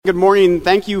Good morning.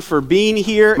 Thank you for being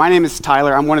here. My name is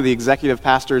Tyler. I'm one of the executive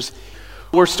pastors.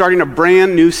 We're starting a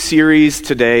brand new series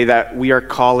today that we are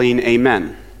calling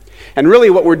Amen. And really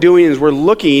what we're doing is we're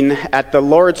looking at the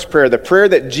Lord's Prayer, the prayer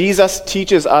that Jesus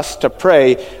teaches us to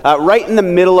pray right in the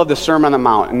middle of the Sermon on the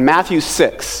Mount. In Matthew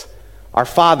 6, Our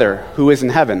Father who is in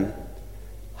heaven,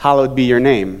 hallowed be your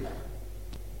name.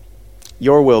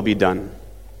 Your will be done.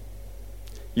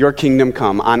 Your kingdom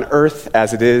come on earth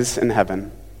as it is in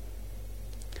heaven.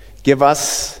 Give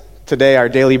us today our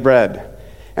daily bread,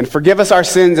 and forgive us our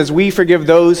sins as we forgive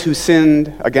those who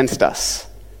sinned against us.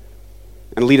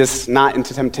 And lead us not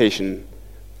into temptation,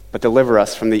 but deliver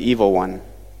us from the evil one.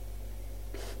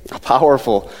 A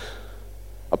powerful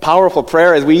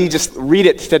prayer as we just read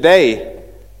it today.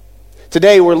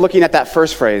 Today we're looking at that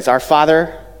first phrase, Our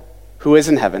Father who is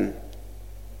in heaven,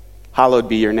 hallowed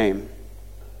be your name.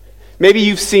 Maybe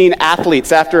you've seen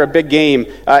athletes after a big game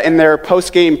in their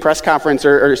post-game press conference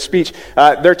or speech.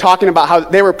 They're talking about how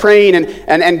they were praying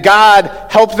and God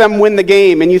helped them win the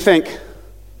game. And you think,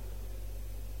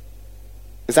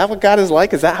 is that what God is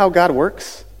like? Is that how God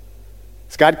works?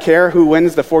 Does God care who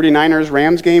wins the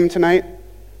 49ers-Rams game tonight?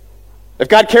 If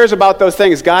God cares about those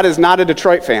things, God is not a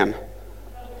Detroit fan.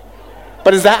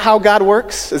 But is that how God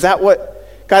works? Is that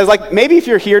what God is like? Maybe if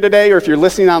you're here today or if you're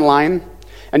listening online,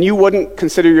 and you wouldn't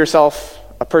consider yourself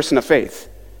a person of faith,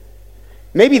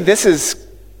 maybe this is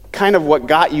kind of what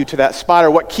got you to that spot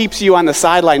or what keeps you on the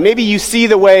sideline. Maybe you see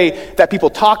the way that people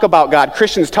talk about God,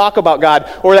 Christians talk about God,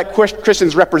 or that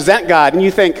Christians represent God, and you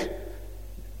think,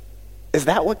 is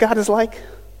that what God is like?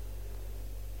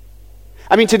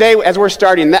 I mean, today as we're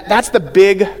starting, that's the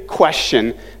big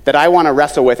question that I want to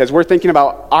wrestle with as we're thinking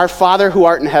about Our Father who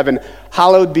art in heaven,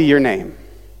 hallowed be your name.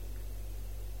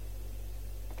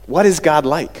 What is God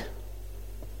like?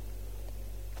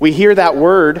 We hear that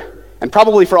word, and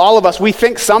probably for all of us, we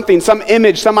think something, some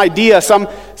image, some idea, some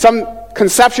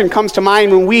conception comes to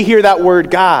mind when we hear that word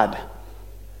God.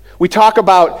 We talk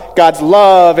about God's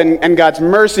love and God's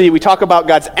mercy. We talk about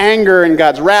God's anger and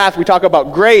God's wrath. We talk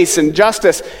about grace and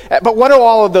justice. But what do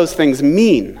all of those things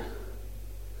mean?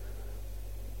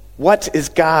 What is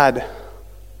God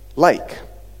like?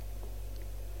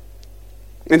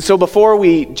 And so before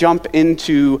we jump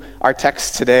into our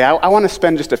text today, I want to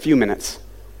spend just a few minutes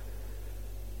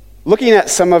looking at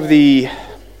some of the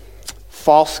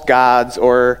false gods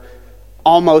or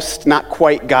almost not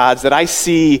quite gods that I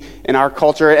see in our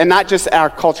culture, and not just our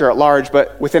culture at large,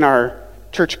 but within our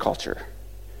church culture.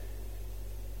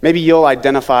 Maybe you'll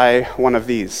identify one of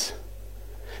these.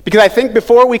 Because I think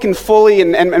before we can fully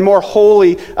and more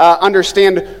wholly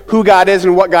understand who God is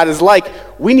and what God is like,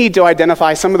 we need to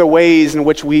identify some of the ways in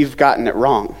which we've gotten it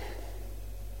wrong.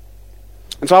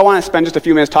 And so I want to spend just a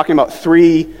few minutes talking about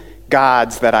three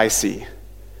gods that I see.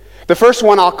 The first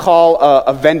one I'll call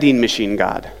a vending machine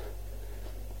god.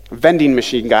 A vending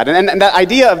machine god. And the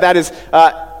idea of that is,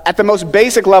 at the most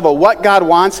basic level, what God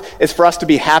wants is for us to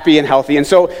be happy and healthy. And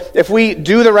so if we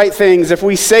do the right things, if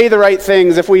we say the right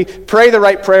things, if we pray the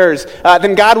right prayers,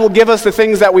 then God will give us the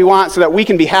things that we want so that we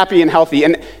can be happy and healthy.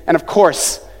 And of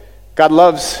course, God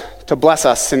loves to bless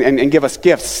us and give us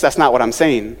gifts. That's not what I'm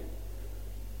saying.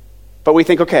 But we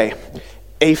think, okay,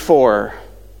 A4,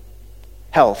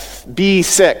 health,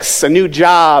 B6, a new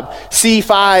job,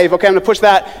 C5, okay, I'm going to push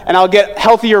that and I'll get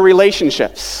healthier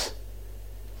relationships.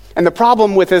 And the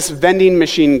problem with this vending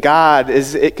machine God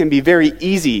is it can be very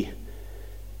easy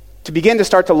to begin to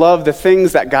start to love the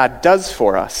things that God does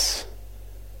for us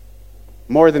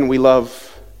more than we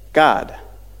love God.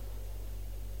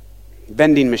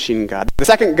 Vending machine God. The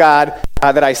second God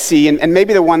that I see, and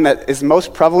maybe the one that is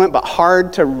most prevalent but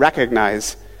hard to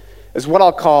recognize, is what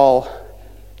I'll call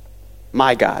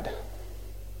my God.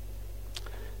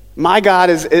 My God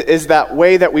is that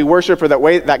way that we worship, or that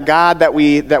way, that God that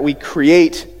we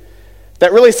create,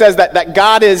 that really says that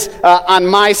God is on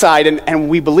my side, and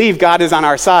we believe God is on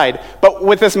our side. But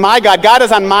with this my God, God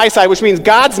is on my side, which means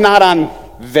God's not on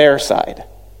their side.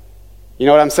 You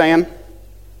know what I'm saying?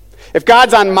 If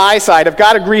God's on my side, if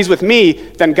God agrees with me,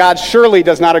 then God surely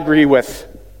does not agree with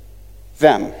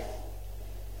them.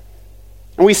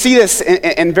 And we see this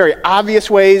in very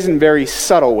obvious ways and very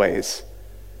subtle ways.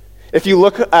 If you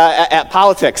look at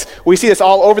politics, we see this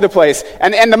all over the place.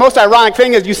 And the most ironic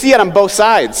thing is you see it on both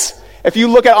sides. If you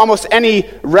look at almost any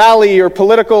rally or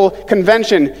political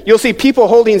convention, you'll see people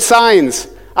holding signs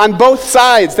on both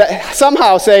sides that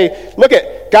somehow say, look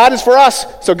it, God is for us,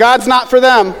 so God's not for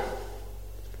them.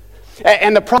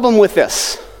 And the problem with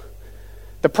this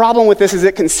is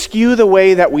it can skew the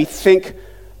way that we think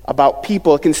about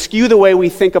people. It can skew the way we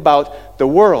think about the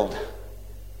world.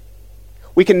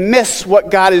 we can miss what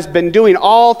God has been doing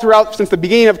all throughout since the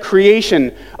beginning of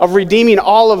creation, of redeeming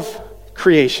all of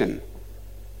creation.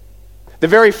 The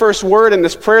very first word in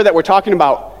this prayer that we're talking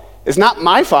about is not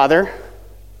my Father,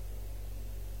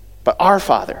 but our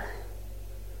Father.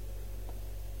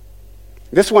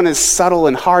 This one is subtle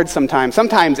and hard sometimes.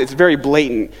 Sometimes it's very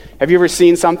blatant. Have you ever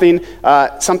seen something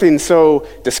so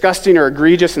disgusting or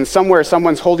egregious, and somewhere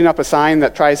someone's holding up a sign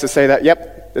that tries to say that,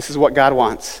 yep, this is what God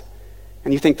wants.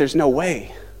 And you think there's no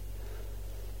way.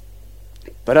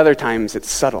 But other times it's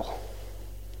subtle.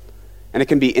 And it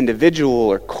can be individual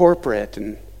or corporate,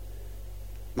 and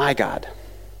my God.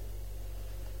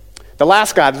 The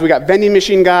last God, we got vending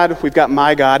machine God, we've got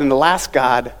my God, and the last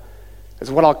God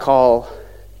is what I'll call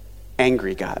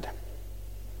angry God.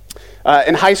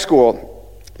 In high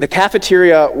school, the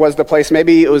cafeteria was the place,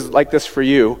 maybe it was like this for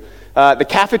you, the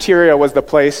cafeteria was the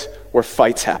place where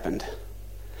fights happened.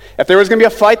 If there was going to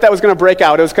be a fight that was going to break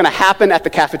out, it was going to happen at the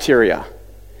cafeteria.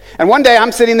 And one day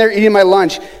I'm sitting there eating my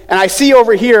lunch, and I see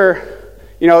over here,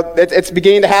 it's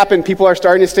beginning to happen. People are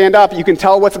starting to stand up. You can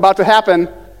tell what's about to happen.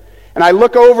 And I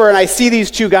look over and I see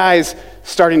these two guys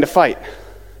starting to fight.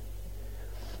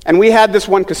 And we had this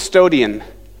one custodian.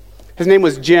 His name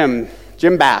was Jim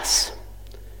Bass.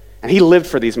 And he lived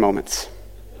for these moments.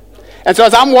 And so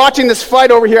as I'm watching this fight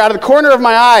over here, out of the corner of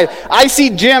my eye, I see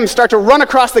Jim start to run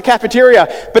across the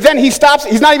cafeteria. But then he stops.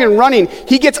 He's not even running.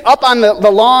 He gets up on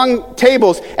the long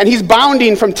tables, and he's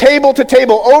bounding from table to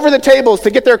table, over the tables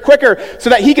to get there quicker so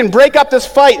that he can break up this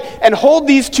fight and hold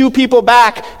these two people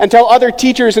back until other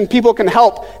teachers and people can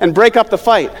help and break up the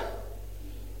fight.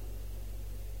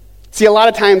 See, a lot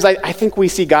of times I think we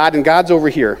see God, and God's over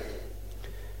here.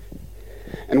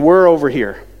 And we're over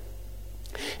here.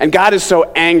 And God is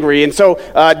so angry and so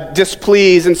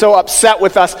displeased and so upset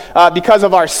with us because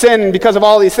of our sin, because of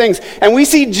all these things. And we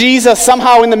see Jesus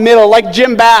somehow in the middle, like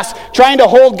Jim Bass, trying to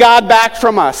hold God back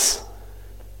from us.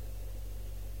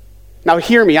 Now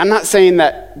hear me, I'm not saying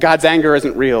that God's anger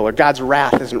isn't real or God's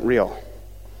wrath isn't real.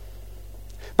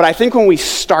 But I think when we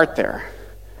start there,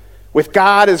 with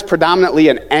God as predominantly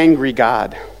an angry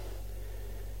God,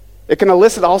 it can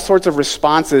elicit all sorts of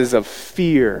responses of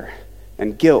fear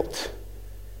and guilt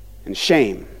and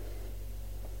shame.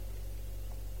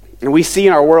 And we see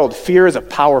in our world, fear is a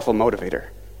powerful motivator.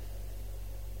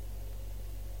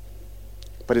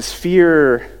 But is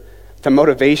fear the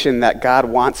motivation that God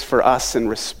wants for us in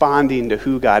responding to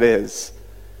who God is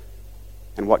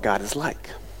and what God is like?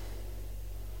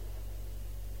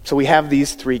 So we have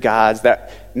these three gods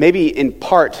that maybe in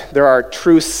part there are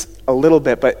truths a little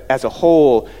bit, but as a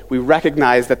whole, we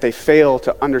recognize that they fail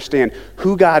to understand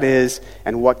who God is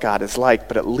and what God is like,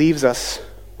 but it leaves us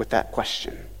with that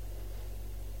question.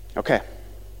 Okay,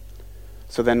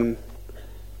 so then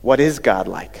what is God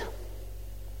like?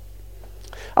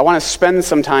 I want to spend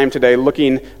some time today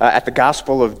looking at the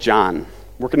Gospel of John.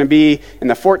 We're going to be in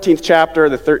the 14th chapter,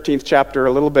 the 13th chapter,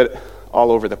 a little bit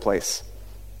all over the place.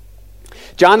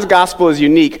 John's gospel is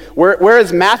unique.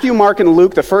 Whereas Matthew, Mark, and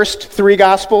Luke, the first three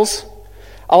gospels,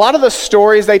 a lot of the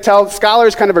stories they tell,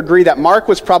 scholars kind of agree that Mark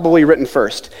was probably written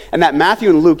first, and that Matthew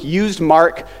and Luke used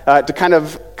Mark to kind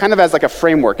of as like a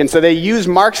framework. And so they used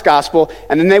Mark's gospel,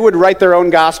 and then they would write their own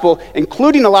gospel,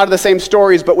 including a lot of the same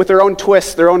stories, but with their own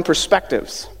twists, their own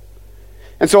perspectives.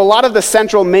 And so a lot of the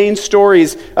central main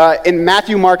stories in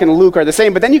Matthew, Mark, and Luke are the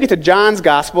same, but then you get to John's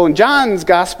gospel, and John's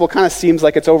gospel kind of seems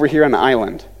like it's over here on the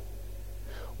island,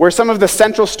 where some of the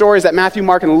central stories that Matthew,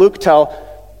 Mark, and Luke tell,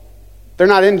 they're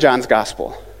not in John's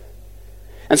gospel.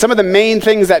 And some of the main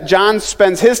things that John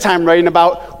spends his time writing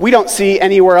about, we don't see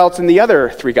anywhere else in the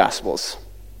other three gospels.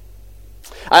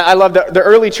 I love the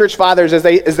early church fathers, as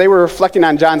they were reflecting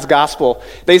on John's gospel,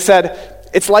 they said,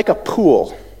 it's like a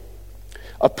pool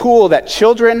that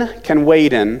children can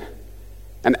wade in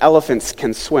and elephants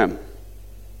can swim.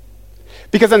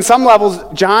 Because on some levels,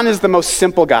 John is the most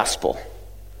simple gospel.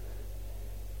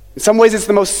 In some ways, it's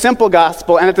the most simple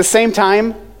gospel, and at the same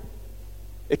time,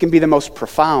 it can be the most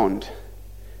profound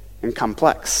and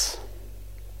complex.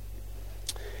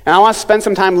 And I want to spend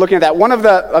some time looking at that. One of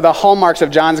the hallmarks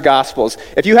of John's gospels,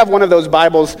 if you have one of those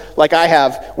Bibles like I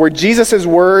have, where Jesus'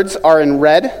 words are in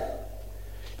red,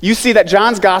 you see that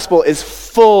John's gospel is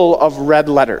full of red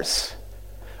letters.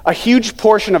 A huge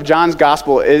portion of John's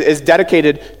gospel is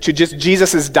dedicated to just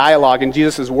Jesus' dialogue and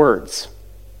Jesus' words.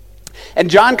 And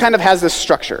John kind of has this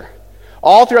structure.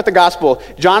 All throughout the gospel,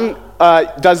 John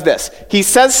does this. He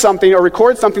says something or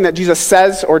records something that Jesus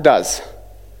says or does.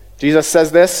 Jesus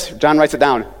says this, John writes it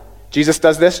down. Jesus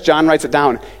does this, John writes it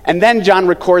down. And then John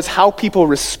records how people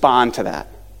respond to that.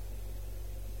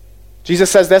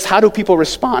 Jesus says this, how do people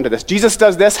respond to this? Jesus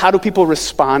does this, how do people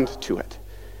respond to it?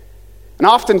 And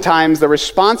oftentimes the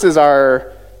responses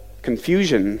are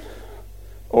confusion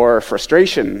or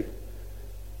frustration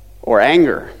or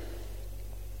anger.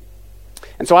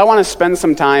 And so I want to spend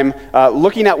some time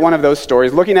looking at one of those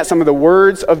stories, looking at some of the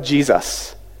words of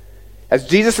Jesus as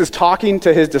Jesus is talking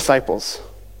to his disciples.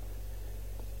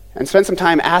 And spend some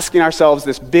time asking ourselves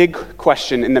this big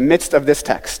question in the midst of this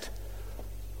text.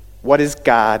 What is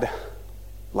God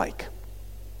like?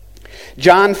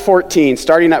 John 14,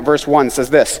 starting at verse 1, says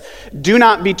this: "Do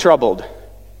not be troubled.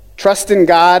 Trust in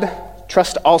God.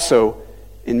 Trust also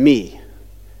in me."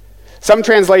 Some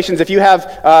translations, if you have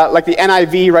like the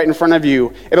NIV right in front of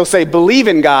you, it'll say, "Believe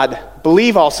in God,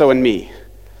 believe also in me."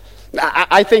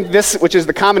 I think this, which is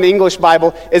the Common English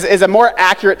Bible, is a more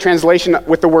accurate translation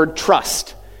with the word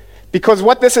trust. Because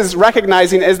what this is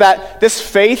recognizing is that this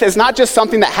faith is not just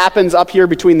something that happens up here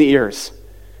between the ears.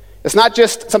 It's not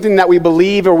just something that we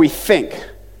believe or we think.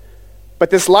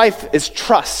 But this life is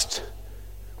trust,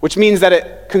 which means that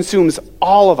it consumes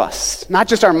all of us, not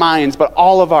just our minds, but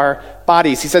all of our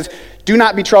bodies. He says, "Do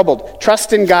not be troubled.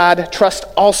 Trust in God. Trust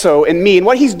also in me." And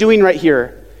what he's doing right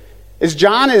here is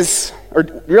Jesus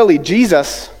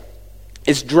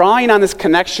is drawing on this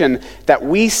connection that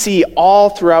we see all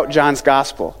throughout John's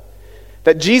gospel.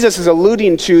 That Jesus is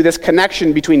alluding to this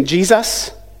connection between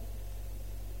Jesus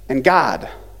and God.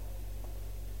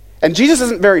 And Jesus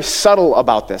isn't very subtle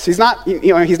about this. He's not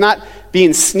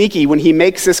being sneaky when he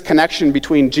makes this connection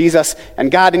between Jesus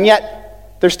and God. And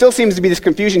yet, there still seems to be this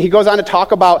confusion. He goes on to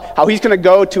talk about how he's going to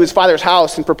go to his Father's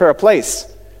house and prepare a place.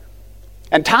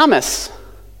 And Thomas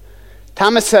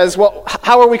says, well,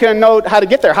 how are we going to know how to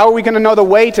get there? How are we going to know the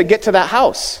way to get to that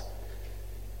house?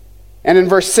 And in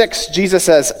verse 6, Jesus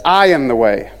says, "I am the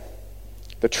way,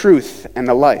 the truth, and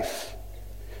the life.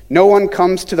 No one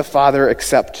comes to the Father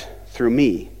except through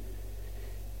me.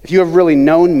 If you have really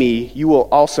known me, you will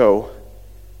also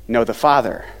know the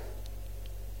Father."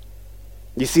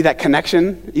 You see that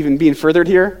connection even being furthered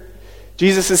here?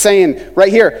 Jesus is saying right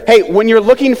here, hey, when you're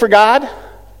looking for God,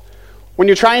 when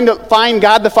you're trying to find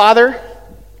God the Father,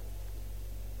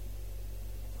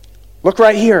 look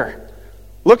right here.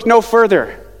 Look no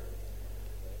further.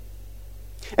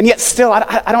 And yet still,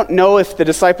 I don't know if the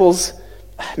disciples,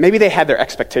 maybe they had their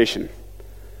expectation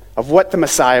of what the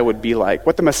Messiah would be like,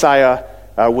 what the Messiah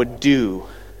would do.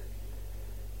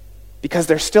 Because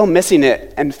they're still missing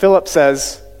it. And Philip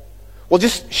says, well,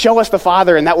 just show us the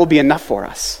Father and that will be enough for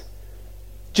us.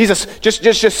 Jesus,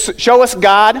 just show us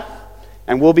God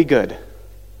and we'll be good.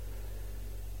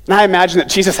 And I imagine that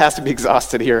Jesus has to be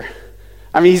exhausted here.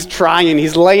 I mean, he's trying,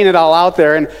 he's laying it all out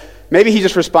there, and maybe he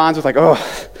just responds with like, oh,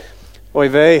 oy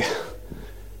vey.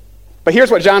 But here's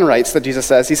what John writes that Jesus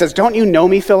says. He says, "Don't you know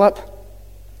me, Philip?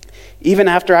 Even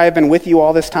after I have been with you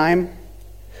all this time?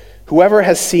 Whoever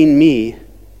has seen me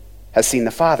has seen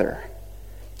the Father.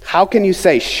 How can you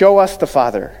say, 'Show us the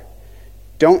Father'?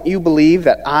 Don't you believe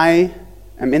that I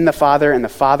am in the Father and the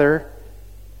Father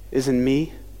is in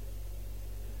me?"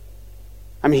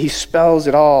 I mean, he spells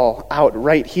it all out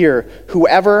right here.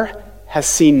 Whoever has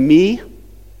seen me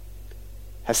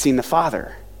has seen the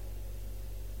Father.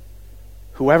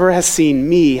 Whoever has seen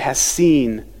me has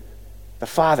seen the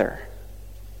Father.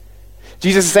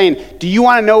 Jesus is saying, do you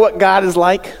want to know what God is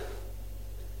like?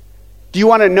 Do you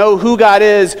want to know who God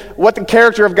is, what the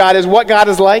character of God is, what God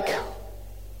is like?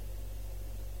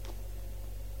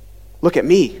 Look at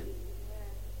me.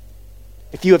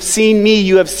 If you have seen me,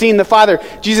 you have seen the Father.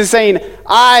 Jesus is saying,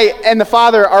 I and the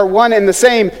Father are one and the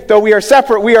same. Though we are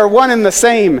separate, we are one and the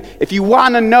same. If you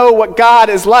want to know what God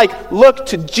is like, look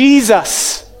to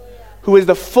Jesus, who is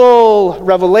the full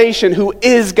revelation, who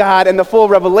is God, and the full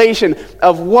revelation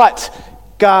of what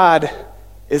God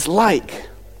is like.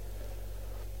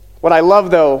 What I love,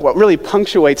 though, what really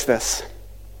punctuates this,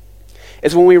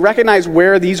 is when we recognize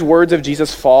where these words of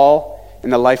Jesus fall in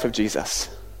the life of Jesus.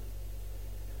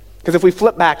 Because if we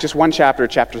flip back just one chapter,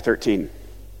 chapter 13,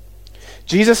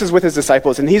 Jesus is with his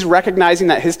disciples, and he's recognizing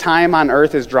that his time on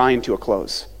earth is drawing to a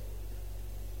close.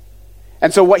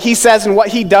 And so what he says and what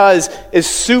he does is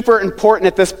super important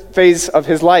at this phase of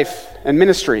his life and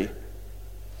ministry.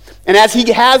 And as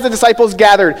he has the disciples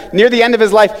gathered near the end of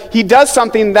his life, he does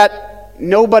something that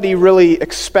nobody really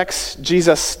expects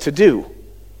Jesus to do.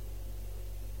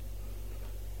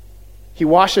 He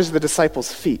washes the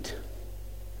disciples' feet.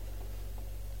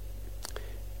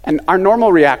 And our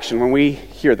normal reaction when we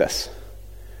hear this,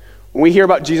 when we hear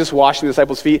about Jesus washing the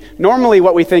disciples' feet, normally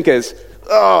what we think is,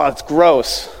 oh, it's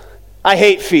gross. I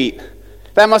hate feet.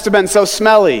 That must have been so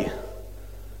smelly.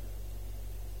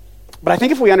 But I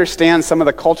think if we understand some of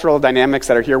the cultural dynamics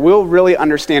that are here, we'll really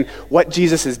understand what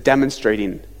Jesus is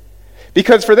demonstrating.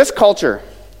 Because for this culture,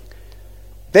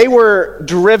 They were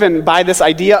driven by this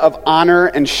idea of honor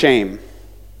and shame.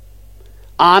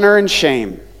 Honor and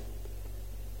shame.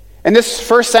 In this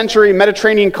first century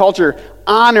Mediterranean culture,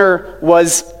 honor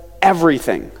was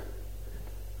everything.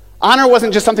 Honor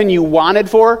wasn't just something you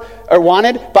wanted,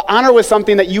 but honor was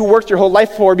something that you worked your whole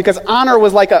life for, because honor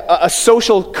was like a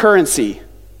social currency.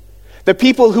 The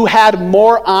people who had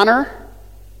more honor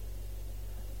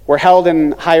were held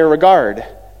in higher regard,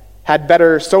 had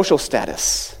better social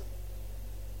status.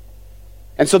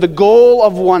 And so the goal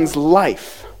of one's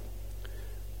life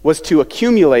was to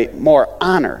accumulate more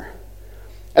honor.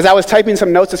 As I was typing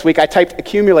some notes this week, I typed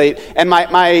accumulate, and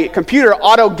my computer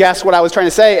auto-guessed what I was trying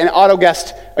to say, and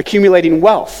auto-guessed accumulating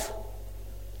wealth.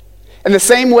 In the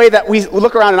same way that we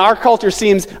look around and our culture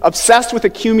seems obsessed with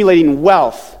accumulating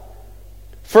wealth,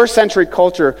 first century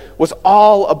culture was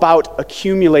all about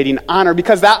accumulating honor,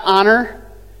 because that honor,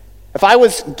 if I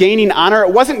was gaining honor,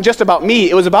 it wasn't just about me,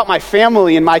 it was about my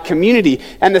family and my community.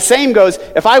 And the same goes,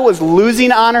 if I was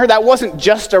losing honor, that wasn't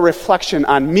just a reflection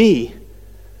on me.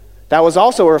 That was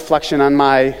also a reflection on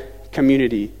my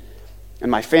community and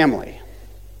my family.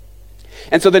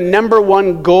 And so the number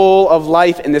one goal of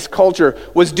life in this culture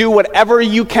was do whatever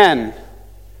you can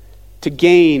to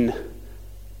gain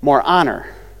more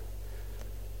honor.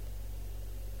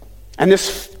 And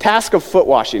this task of foot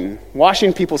washing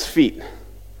people's feet,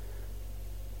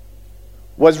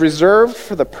 was reserved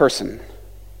for the person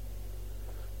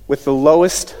with the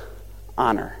lowest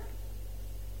honor.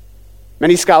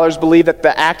 Many scholars believe that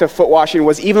the act of foot washing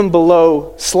was even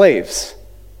below slaves,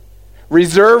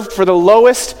 reserved for the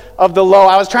lowest of the low.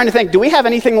 I was trying to think, do we have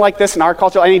anything like this in our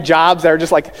culture? Any jobs that are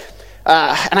just like,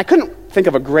 and I couldn't think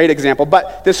of a great example,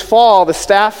 but this fall, the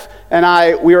staff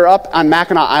and we were up on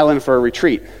Mackinac Island for a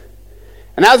retreat.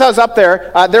 And as I was up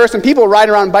there, there were some people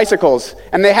riding around bicycles,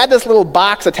 and they had this little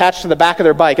box attached to the back of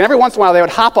their bike. And every once in a while, they would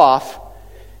hop off,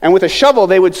 and with a shovel,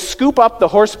 they would scoop up the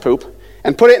horse poop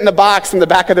and put it in the box in the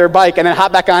back of their bike, and then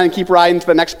hop back on and keep riding to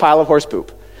the next pile of horse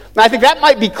poop. Now, I think that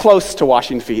might be close to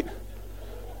washing feet.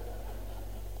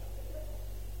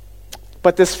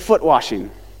 But this foot washing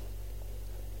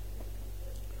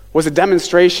was a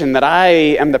demonstration that I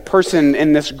am the person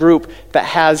in this group that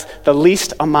has the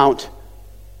least amount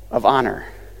of honor.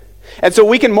 And so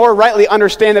we can more rightly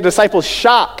understand the disciples'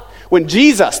 shock when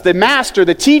Jesus, the master,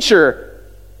 the teacher,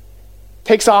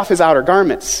 takes off his outer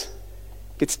garments,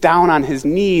 gets down on his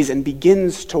knees, and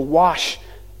begins to wash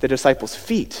the disciples'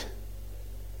 feet.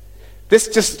 This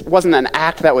just wasn't an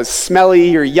act that was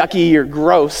smelly or yucky or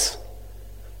gross.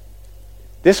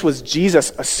 This was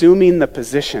Jesus assuming the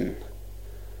position,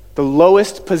 the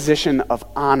lowest position of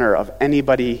honor of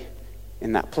anybody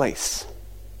in that place.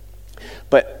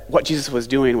 But what Jesus was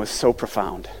doing was so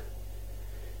profound.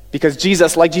 Because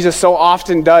Jesus, like Jesus so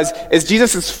often does, is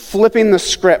Jesus is flipping the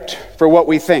script for what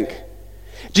we think.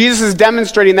 Jesus is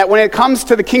demonstrating that when it comes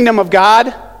to the kingdom of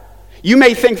God, you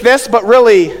may think this, but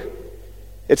really,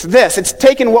 it's this. It's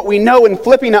taking what we know and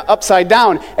flipping it upside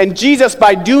down. And Jesus,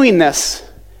 by doing this,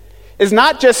 is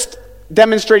not just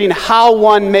demonstrating how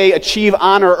one may achieve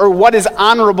honor or what is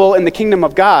honorable in the kingdom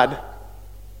of God,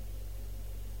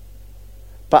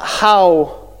 but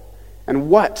how and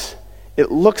what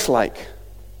it looks like.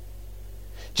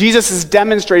 Jesus is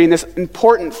demonstrating this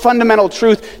important fundamental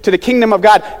truth to the kingdom of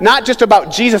God, not just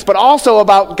about Jesus, but also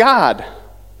about God.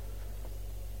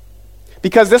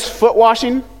 Because this foot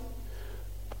washing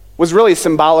was really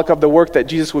symbolic of the work that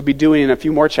Jesus would be doing in a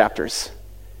few more chapters,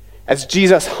 as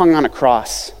Jesus hung on a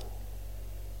cross.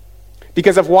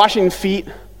 Because if washing feet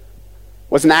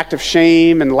was an act of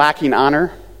shame and lacking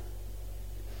honor,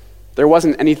 there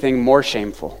wasn't anything more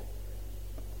shameful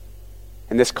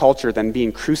in this culture than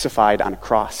being crucified on a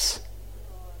cross,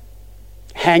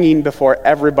 hanging before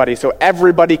everybody so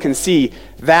everybody can see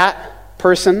that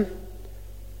person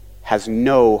has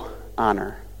no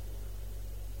honor.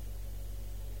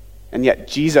 And yet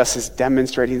Jesus is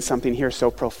demonstrating something here so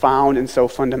profound and so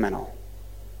fundamental.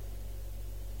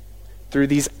 Through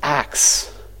these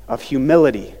acts of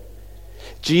humility,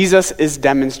 Jesus is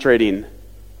demonstrating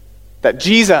that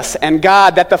Jesus and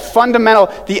God, that the fundamental,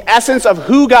 the essence of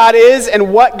who God is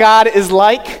and what God is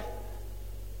like,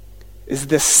 is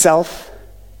this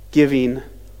self-giving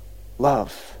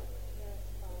love.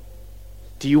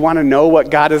 Do you want to know what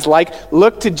God is like?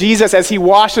 Look to Jesus as he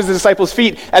washes the disciples'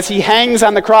 feet, as he hangs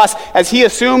on the cross, as he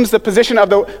assumes the position of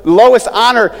the lowest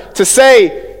honor to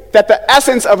say that the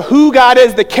essence of who God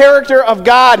is, the character of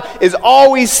God, is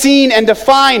always seen and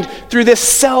defined through this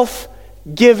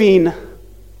self-giving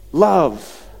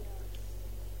love.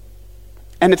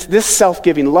 And it's this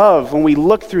self-giving love, when we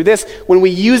look through this, when we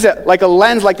use it like a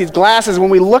lens, like these glasses, when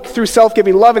we look through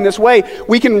self-giving love in this way,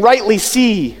 we can rightly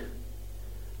see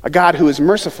a God who is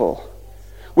merciful.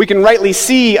 We can rightly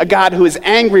see a God who is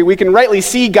angry. We can rightly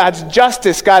see God's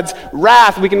justice, God's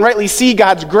wrath. We can rightly see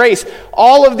God's grace.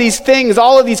 All of these things,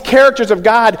 all of these characters of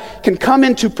God can come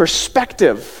into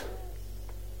perspective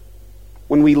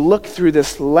when we look through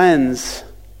this lens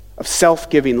of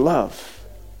self-giving love.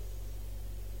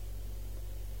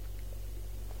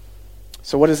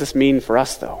 So what does this mean for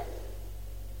us, though?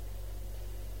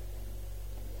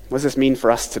 What does this mean for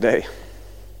us today?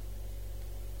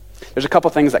 There's a couple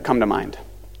things that come to mind.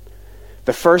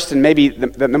 The first, and maybe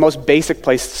the most basic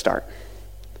place to start,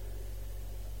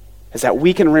 is that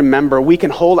we can remember, we can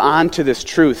hold on to this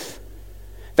truth,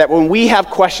 that when we have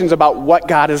questions about what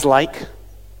God is like,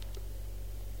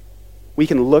 we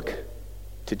can look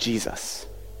to Jesus.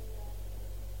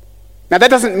 Now, that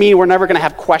doesn't mean we're never going to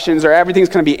have questions or everything's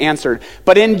going to be answered.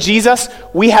 But in Jesus,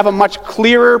 we have a much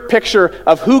clearer picture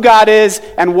of who God is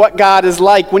and what God is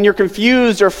like. When you're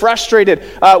confused or frustrated,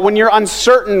 when you're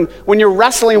uncertain, when you're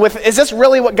wrestling with, is this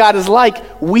really what God is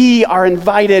like? We are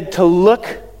invited to look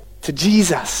to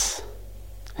Jesus.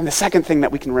 And the second thing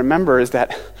that we can remember is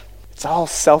that it's all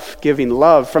self-giving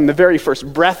love. From the very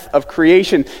first breath of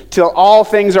creation till all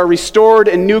things are restored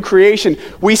in new creation,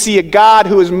 we see a God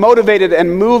who is motivated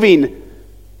and moving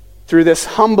through this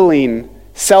humbling,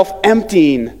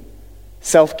 self-emptying,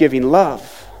 self-giving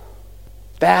love.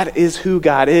 That is who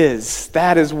God is.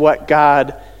 That is what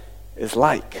God is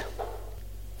like.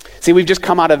 See, we've just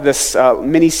come out of this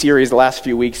mini-series the last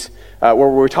few weeks where we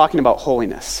were talking about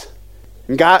holiness.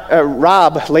 And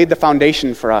Rob laid the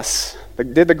foundation for us,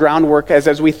 did the groundwork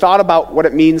as we thought about what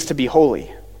it means to be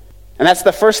holy. And that's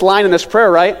the first line in this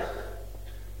prayer, right?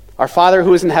 Our Father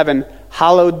who is in heaven,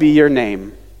 hallowed be your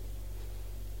name.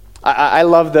 I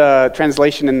love the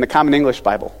translation in the Common English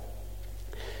Bible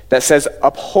that says,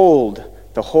 uphold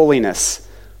the holiness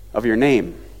of your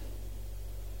name.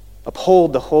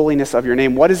 Uphold the holiness of your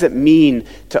name. What does it mean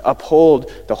to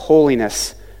uphold the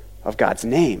holiness of God's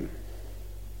name?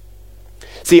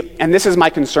 See, and this is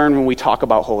my concern when we talk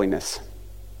about holiness.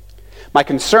 My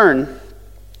concern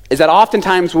is that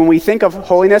oftentimes when we think of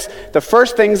holiness, the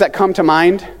first things that come to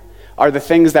mind are the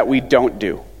things that we don't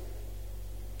do.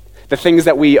 The things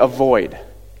that we avoid,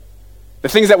 the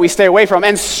things that we stay away from.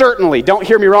 And certainly, don't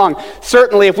hear me wrong,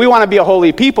 certainly if we want to be a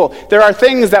holy people, there are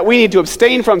things that we need to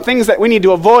abstain from, things that we need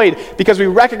to avoid, because we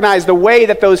recognize the way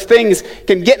that those things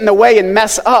can get in the way and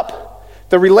mess up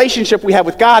the relationship we have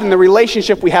with God and the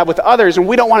relationship we have with others, and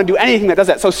we don't want to do anything that does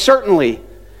that. So certainly,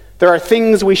 there are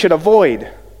things we should avoid.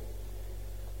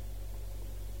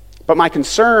 But my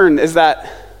concern is that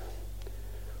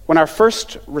when our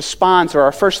first response or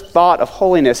our first thought of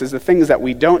holiness is the things that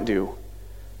we don't do,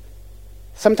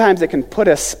 sometimes it can put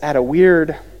us at a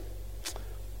weird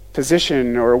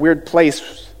position or a weird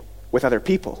place with other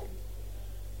people.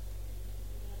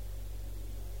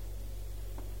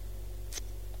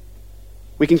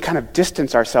 We can kind of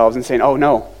distance ourselves and say, oh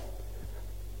no,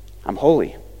 I'm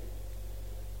holy.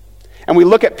 And we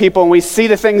look at people and we see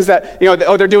the things that,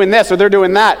 they're doing this or they're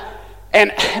doing that.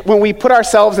 And when we put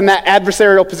ourselves in that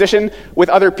adversarial position with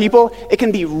other people, it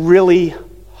can be really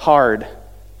hard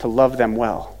to love them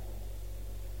well.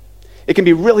 It can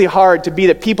be really hard to be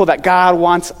the people that God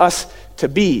wants us to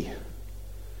be.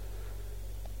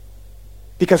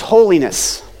 Because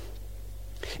holiness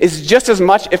is just as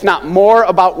much, if not more,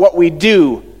 about what we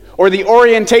do or the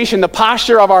orientation, the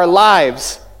posture of our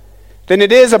lives, than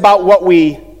it is about what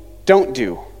we don't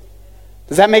do.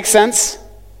 Does that make sense?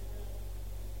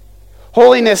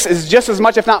 Holiness is just as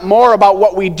much, if not more, about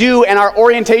what we do and our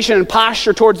orientation and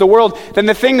posture towards the world than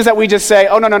the things that we just say,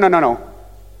 oh, no,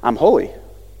 I'm holy.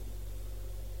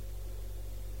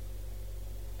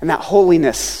 And that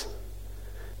holiness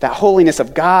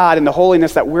of God and the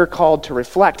holiness that we're called to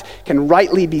reflect can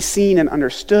rightly be seen and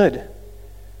understood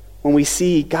when we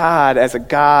see God as a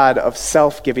God of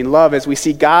self-giving love, as we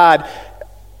see God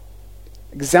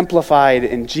exemplified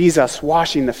in Jesus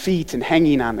washing the feet and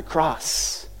hanging on the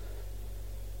cross.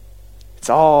 It's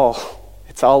all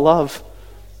love.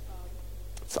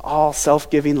 It's all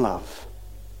self-giving love.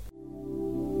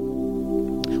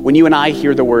 When you and I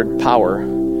hear the word power,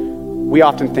 we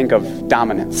often think of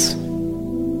dominance.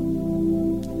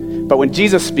 But when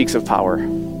Jesus speaks of power,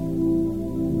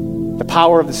 the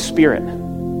power of the Spirit,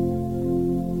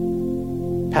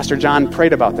 Pastor John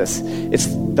prayed about this. It's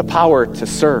the power to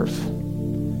serve,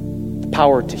 the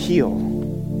power to heal,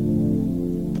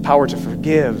 the power to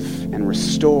forgive and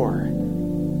restore,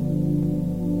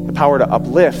 the power to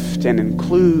uplift and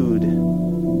include,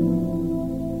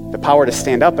 the power to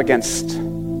stand up against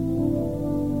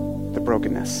the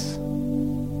brokenness,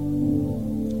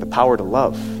 the power to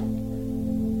love.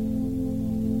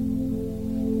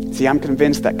 See, I'm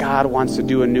convinced that God wants to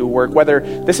do a new work, whether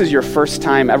this is your first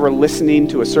time ever listening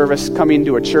to a service, coming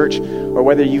to a church, or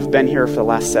whether you've been here for the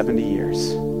last 70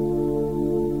 years.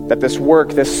 That this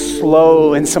work, this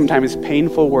slow and sometimes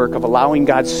painful work of allowing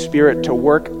God's Spirit to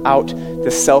work out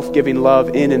this self-giving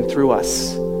love in and through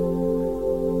us,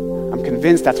 I'm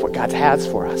convinced that's what God has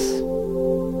for us.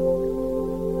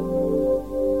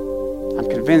 I'm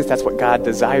convinced that's what God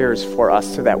desires for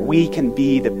us so that we can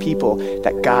be the people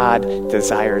that God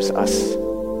desires us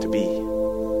to be.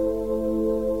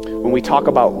 When we talk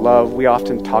about love, we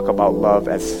often talk about love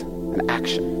as an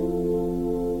action.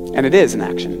 And it is an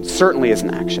action, certainly is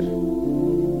an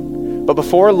action. But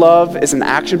before love is an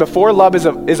action, before love is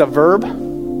a verb,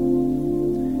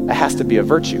 it has to be a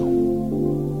virtue.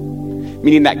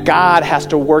 Meaning that God has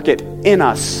to work it in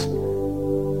us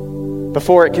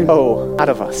before it can go out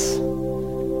of us.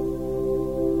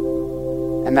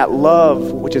 And that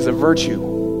love, which is a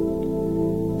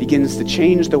virtue, begins to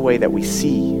change the way that we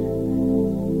see,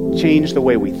 change the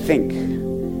way we think,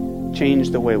 change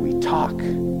the way we talk.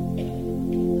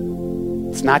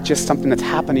 It's not just something that's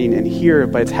happening in here,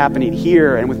 but it's happening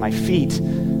here and with my feet.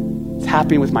 It's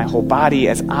happening with my whole body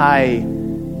as I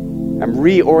am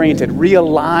reoriented,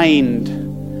 realigned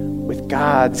with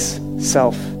God's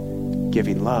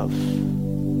self-giving love.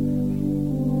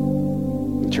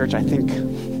 Church, I think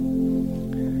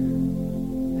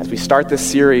as we start this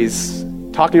series,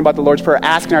 talking about the Lord's Prayer,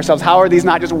 asking ourselves, how are these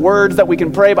not just words that we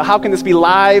can pray, but how can this be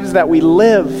lives that we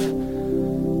live?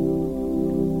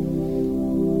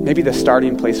 Maybe the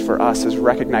starting place for us is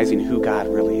recognizing who God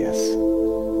really is.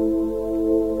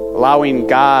 Allowing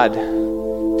God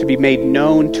to be made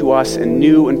known to us in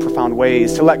new and profound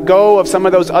ways, to let go of some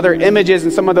of those other images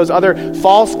and some of those other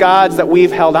false gods that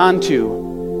we've held on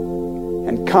to,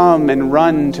 and come and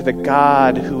run to the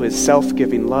God who is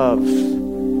self-giving love.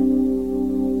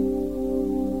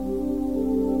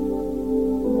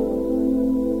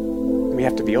 We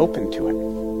have to be open to it.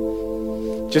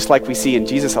 Just like we see in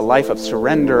Jesus, a life of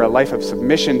surrender, a life of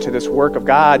submission to this work of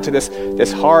God, to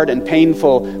this hard and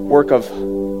painful work of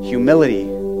humility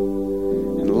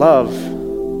and love,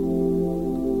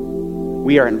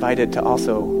 we are invited to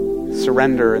also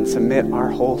surrender and submit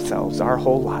our whole selves, our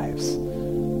whole lives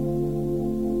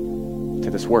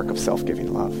to this work of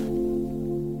self-giving love.